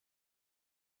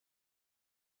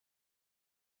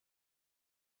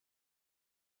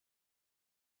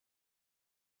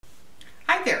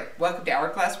Welcome to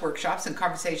Hourglass Workshops and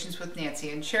Conversations with Nancy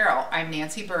and Cherryll. I'm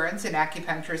Nancy Burns, an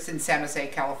acupuncturist in San Jose,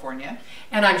 California.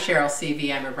 And I'm Cherryll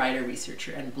CV. I'm a writer,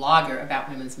 researcher, and blogger about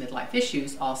women's midlife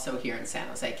issues, also here in San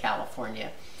Jose,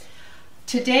 California.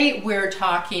 Today we're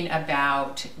talking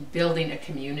about building a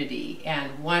community,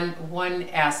 and one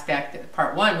aspect,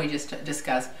 part one we just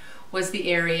discussed, was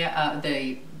the area of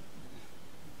the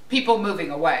people moving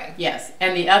away. Yes,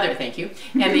 and the other, thank you,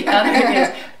 and the other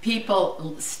is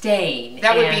people staying.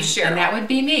 That would be Cherryll. And that would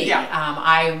be me. Yeah.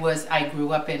 I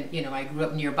grew up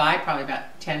nearby, probably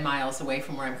about 10 miles away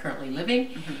from where I'm currently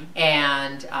living,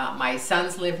 and my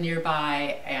sons live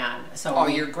nearby, and so all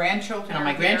your grandchildren. And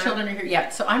my grandchildren are here. Yeah,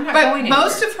 so I'm not but going anywhere.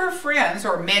 Most of her friends,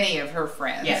 or many of her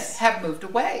friends, have moved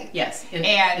away. Yes, in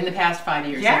the past 5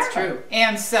 years. Yeah. That's true.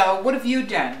 And so, what have you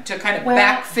done to kind of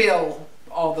backfill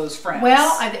all those friends?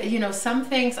 Well, some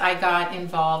things I got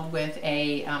involved with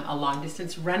a long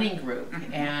distance running group,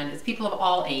 and it's people of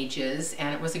all ages,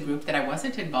 and it was a group that I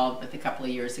wasn't involved with a couple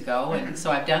of years ago, and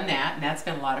so I've done that, and that's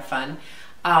been a lot of fun.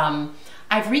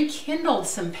 I've rekindled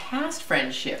some past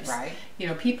friendships. Right.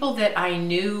 People that I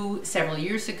knew several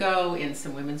years ago in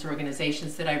some women's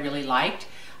organizations that I really liked.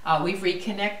 We've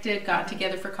reconnected, got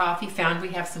together for coffee, found we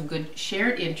have some good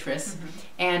shared interests,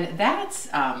 and that's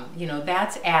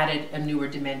that's added a newer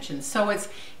dimension. So it's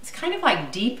kind of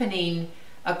like deepening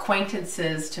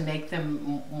acquaintances to make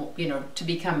them, to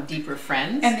become deeper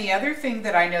friends. And the other thing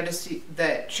that I noticed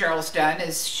that Cheryl's done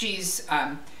is she's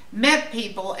met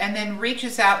people and then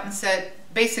reaches out and said,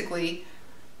 basically,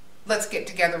 let's get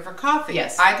together for coffee.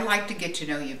 Yes. I'd like to get to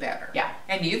know you better. Yeah.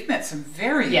 And you've met some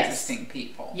very interesting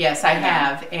people. Yes, I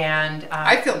have. And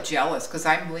I feel jealous because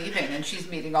I'm leaving and she's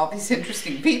meeting all these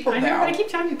interesting people now. now. But I keep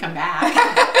telling you to come back.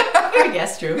 I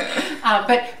guess true.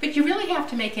 But you really have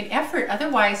to make an effort.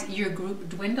 Otherwise, your group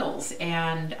dwindles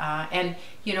and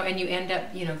you end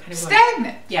up kind of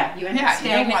stagnant. Yeah, you end up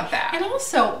stagnant. You don't want that. And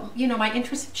also, my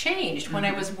interests have changed. When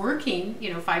I was working,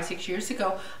 5-6 years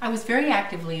ago, I was very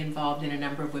actively involved in a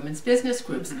number of women's business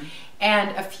groups,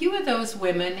 and a few of those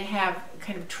women have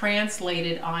kind of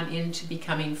translated on into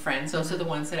becoming friends. Those are the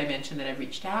ones that I mentioned that I've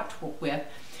reached out with.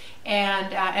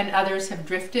 And others have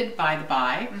drifted by the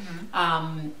by,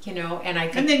 and I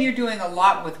think. And then you're doing a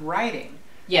lot with writing.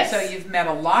 Yes. So you've met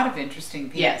a lot of interesting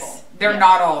people. Yes. They're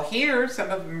not all here. Some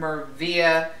of them are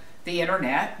via the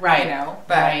internet. Right.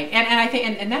 But right. And I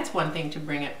think, and that's one thing to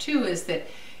bring up too, is that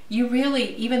you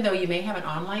really, even though you may have an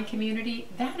online community,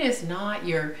 that is not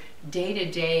your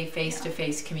day-to-day,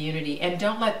 face-to-face community, and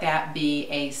don't let that be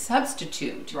a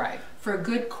substitute for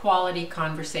good quality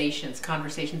conversations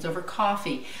over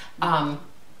coffee,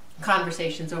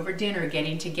 conversations over dinner,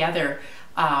 getting together.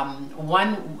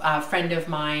 One friend of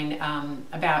mine,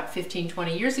 about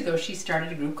 15-20 years ago, she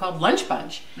started a group called Lunch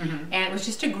Bunch, and it was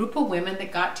just a group of women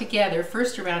that got together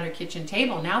first around her kitchen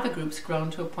table. Now the group's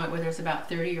grown to a point where there's about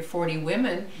 30 or 40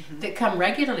 women that come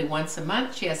regularly once a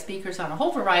month. She has speakers on a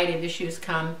whole variety of issues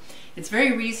come. It's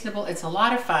very reasonable. It's a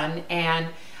lot of fun, and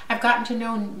I've gotten to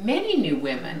know many new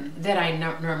women that I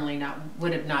normally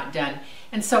would have not done.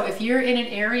 And so if you're in an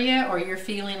area or you're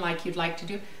feeling like you'd like to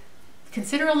do,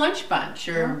 consider a lunch bunch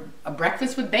or a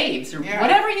breakfast with babes or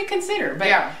whatever you consider.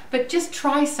 But just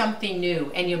try something new,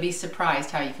 and you'll be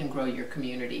surprised how you can grow your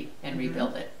community and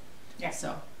rebuild it. Yeah.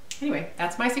 So anyway,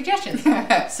 that's my suggestions.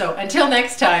 So until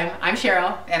next time, I'm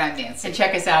Cherryll. And I'm Nancy. And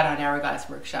check us out on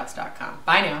hourglassworkshops.com.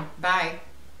 Bye now. Bye.